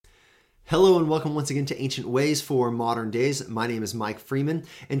Hello and welcome once again to Ancient Ways for Modern Days. My name is Mike Freeman,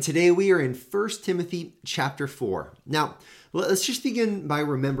 and today we are in 1 Timothy chapter 4. Now, let's just begin by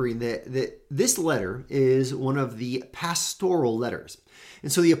remembering that this letter is one of the pastoral letters.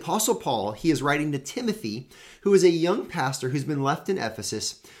 And so the Apostle Paul, he is writing to Timothy, who is a young pastor who's been left in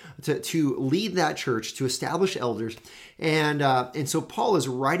Ephesus to lead that church, to establish elders. And so Paul is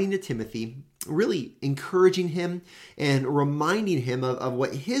writing to Timothy, really encouraging him and reminding him of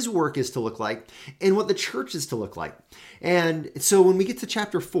what his work is to look like and what the church is to look like. And so when we get to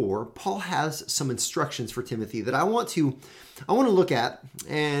chapter 4, Paul has some instructions for Timothy that I want to look at,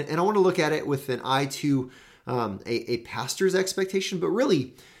 and I want to look at it with an eye to a pastor's expectation, but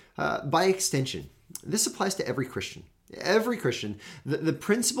really by extension, this applies to every Christian. Every Christian. The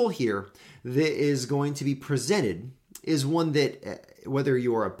principle here that is going to be presented is one that whether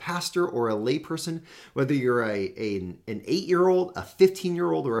you're a pastor or a layperson, whether you're an 8-year-old, a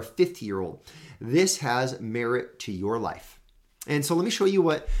 15-year-old, or a 50-year-old, this has merit to your life. And so let me show you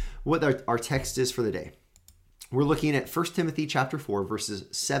what our text is for the day. We're looking at 1 Timothy chapter 4, verses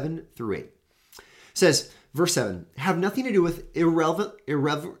 7 through 8. It says, verse 7, have nothing to do with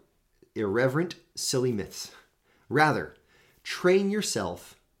irreverent, silly myths. Rather, train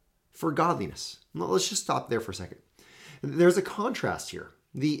yourself for godliness. Now, let's just stop there for a second. There's a contrast here.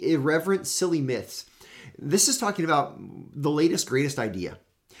 The irreverent, silly myths. This is talking about the latest, greatest idea.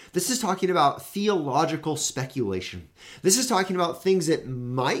 This is talking about theological speculation. This is talking about things that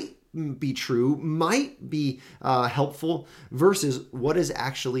might be true, might be helpful, versus what is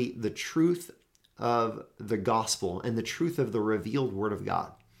actually the truth of the gospel and the truth of the revealed word of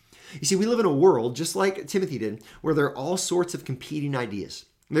God. You see, we live in a world, just like Timothy did, where there are all sorts of competing ideas.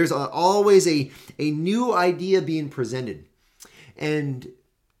 There's always a new idea being presented. And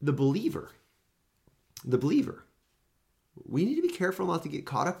the believer, we need to be careful not to get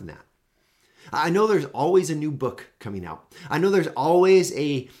caught up in that. I know there's always a new book coming out. I know there's always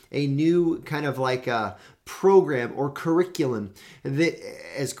a new kind of like a program or curriculum that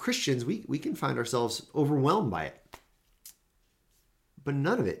as Christians, we can find ourselves overwhelmed by it. But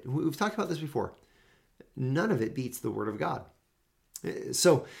none of it, we've talked about this before, none of it beats the Word of God.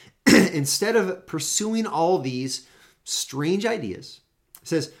 So instead of pursuing all these strange ideas, it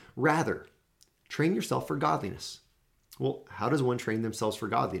says, rather, train yourself for godliness. Well, how does one train themselves for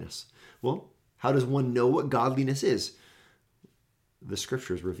godliness? Well, how does one know what godliness is? The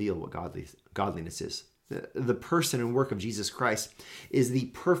scriptures reveal what godliness is. The person and work of Jesus Christ is the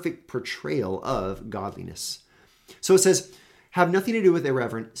perfect portrayal of godliness. So it says, have nothing to do with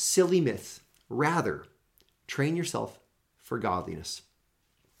irreverent, silly myths. Rather, train yourself for godliness.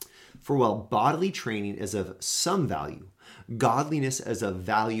 For while bodily training is of some value, godliness is of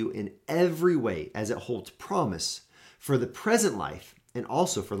value in every way as it holds promise for the present life and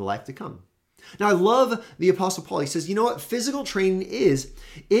also for the life to come. Now, I love the Apostle Paul. He says, you know what physical training is?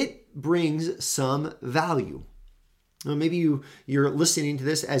 It brings some value. Well, maybe you're listening to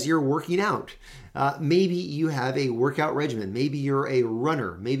this as you're working out. Maybe you have a workout regimen. Maybe you're a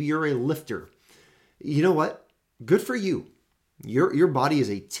runner. Maybe you're a lifter. You know what? Good for you. Your body is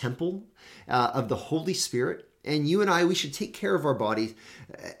a temple of the Holy Spirit. And you and I, we should take care of our bodies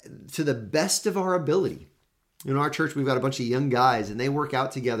to the best of our ability. In our church, we've got a bunch of young guys and they work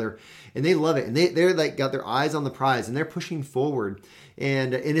out together and they love it. And they're like got their eyes on the prize and they're pushing forward.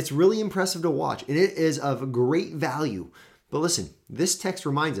 And it's really impressive to watch. And it is of great value. But listen, this text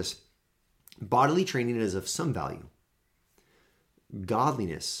reminds us bodily training is of some value.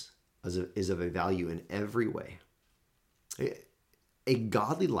 Godliness is of a value in every way. A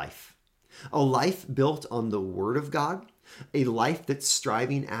godly life, a life built on the Word of God, a life that's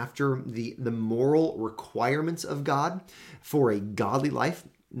striving after the moral requirements of God for a godly life,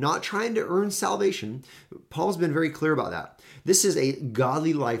 not trying to earn salvation. Paul's been very clear about that. This is a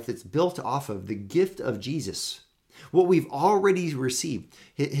godly life that's built off of the gift of Jesus, what we've already received,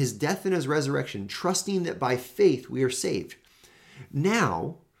 his death and his resurrection, trusting that by faith we are saved.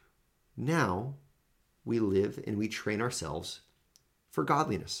 Now we live and we train ourselves for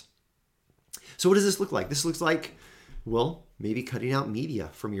godliness. So what does this look like? This looks like, well, maybe cutting out media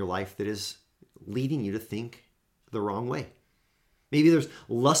from your life that is leading you to think the wrong way. Maybe there's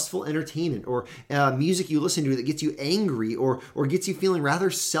lustful entertainment or music you listen to that gets you angry or gets you feeling rather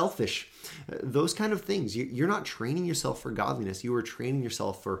selfish. Those kind of things. You're not training yourself for godliness. You are training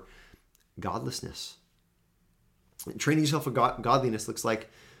yourself for godlessness. Training yourself for godliness looks like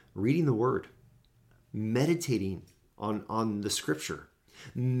reading the Word, meditating on the Scripture,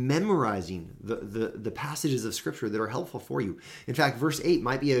 memorizing the passages of Scripture that are helpful for you. In fact, verse 8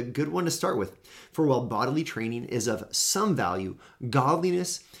 might be a good one to start with. For while bodily training is of some value,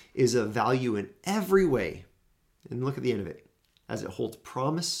 godliness is of value in every way. And look at the end of it, as it holds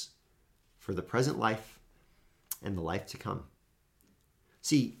promise for the present life and the life to come.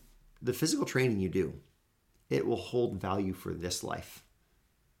 See, the physical training you do, it will hold value for this life,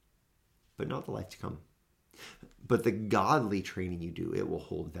 but not the life to come. But the godly training you do, it will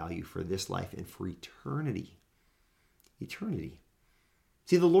hold value for this life and for eternity. Eternity.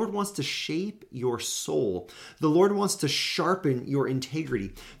 See, the Lord wants to shape your soul. The Lord wants to sharpen your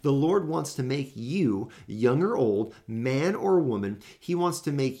integrity. The Lord wants to make you, young or old, man or woman, He wants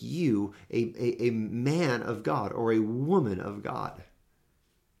to make you a man of God or a woman of God.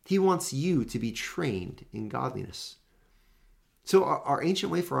 He wants you to be trained in godliness. So our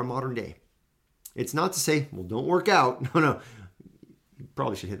ancient way for our modern day, it's not to say, well, don't work out. No. You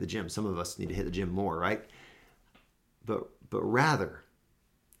probably should hit the gym. Some of us need to hit the gym more, right? But rather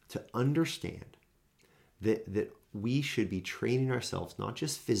to understand that we should be training ourselves, not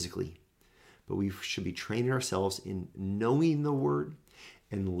just physically, but we should be training ourselves in knowing the Word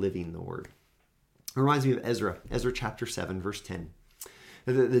and living the Word. It reminds me of Ezra chapter 7, verse 10.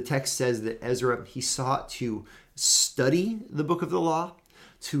 The text says that Ezra, he sought to study the book of the law,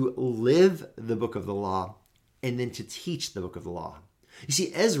 to live the book of the law, and then to teach the book of the law. You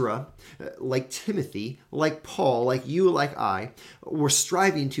see, Ezra, like Timothy, like Paul, like you, like I, were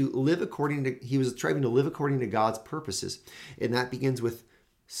striving to live according to God's purposes. And that begins with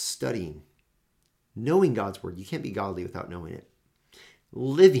studying, knowing God's word. You can't be godly without knowing it.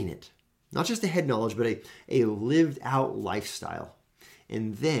 Living it, not just a head knowledge, but a lived out lifestyle.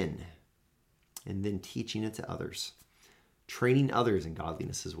 And then teaching it to others, training others in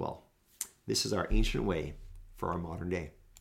godliness as well. This is our ancient way for our modern day.